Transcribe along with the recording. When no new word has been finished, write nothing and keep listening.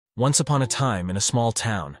Once upon a time, in a small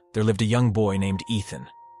town, there lived a young boy named Ethan.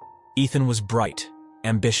 Ethan was bright,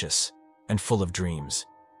 ambitious, and full of dreams.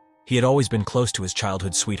 He had always been close to his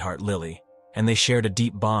childhood sweetheart, Lily, and they shared a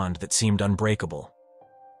deep bond that seemed unbreakable.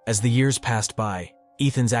 As the years passed by,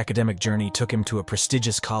 Ethan's academic journey took him to a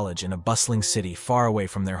prestigious college in a bustling city far away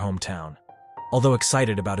from their hometown. Although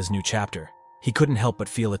excited about his new chapter, he couldn't help but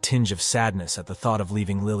feel a tinge of sadness at the thought of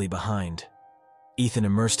leaving Lily behind. Ethan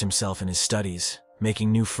immersed himself in his studies,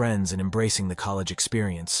 making new friends and embracing the college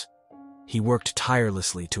experience. He worked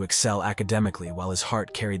tirelessly to excel academically while his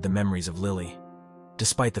heart carried the memories of Lily.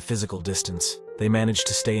 Despite the physical distance, they managed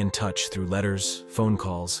to stay in touch through letters, phone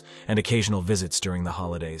calls, and occasional visits during the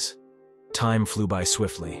holidays. Time flew by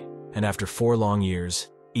swiftly, and after 4 long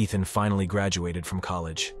years, Ethan finally graduated from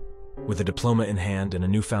college. With a diploma in hand and a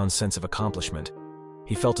newfound sense of accomplishment,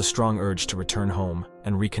 he felt a strong urge to return home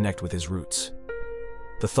and reconnect with his roots.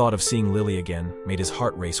 The thought of seeing Lily again made his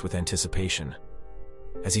heart race with anticipation.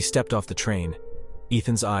 As he stepped off the train,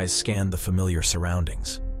 Ethan's eyes scanned the familiar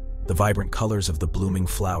surroundings. The vibrant colors of the blooming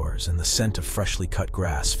flowers and the scent of freshly cut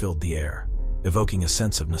grass filled the air, evoking a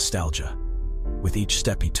sense of nostalgia. With each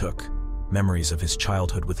step he took, memories of his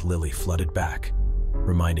childhood with Lily flooded back,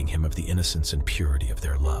 reminding him of the innocence and purity of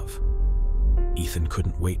their love. Ethan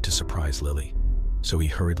couldn't wait to surprise Lily, so he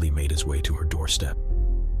hurriedly made his way to her doorstep.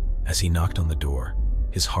 As he knocked on the door,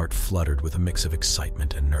 his heart fluttered with a mix of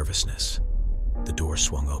excitement and nervousness. The door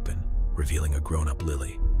swung open, revealing a grown-up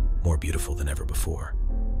Lily, more beautiful than ever before.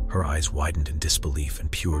 Her eyes widened in disbelief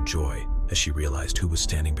and pure joy as she realized who was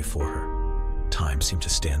standing before her. Time seemed to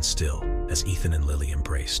stand still as Ethan and Lily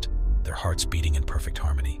embraced, their hearts beating in perfect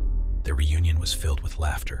harmony. Their reunion was filled with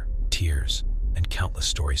laughter, tears, and countless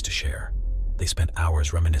stories to share. They spent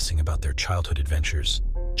hours reminiscing about their childhood adventures,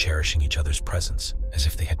 cherishing each other's presence as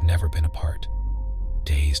if they had never been apart.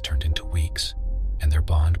 Days turned into weeks, and their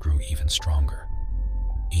bond grew even stronger.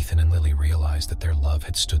 Ethan and Lily realized that their love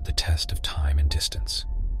had stood the test of time and distance.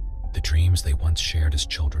 The dreams they once shared as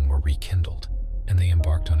children were rekindled, and they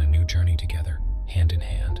embarked on a new journey together, hand in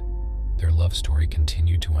hand. Their love story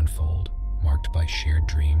continued to unfold, marked by shared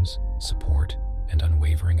dreams, support, and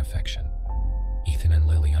unwavering affection. Ethan and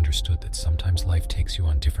Lily understood that sometimes life takes you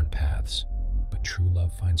on different paths, but true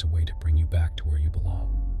love finds a way to bring you back to where you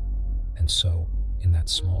belong. And so, in that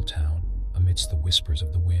small town, amidst the whispers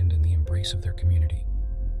of the wind and the embrace of their community,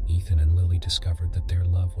 Ethan and Lily discovered that their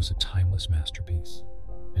love was a timeless masterpiece,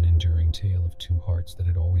 an enduring tale of two hearts that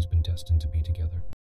had always been destined to be together.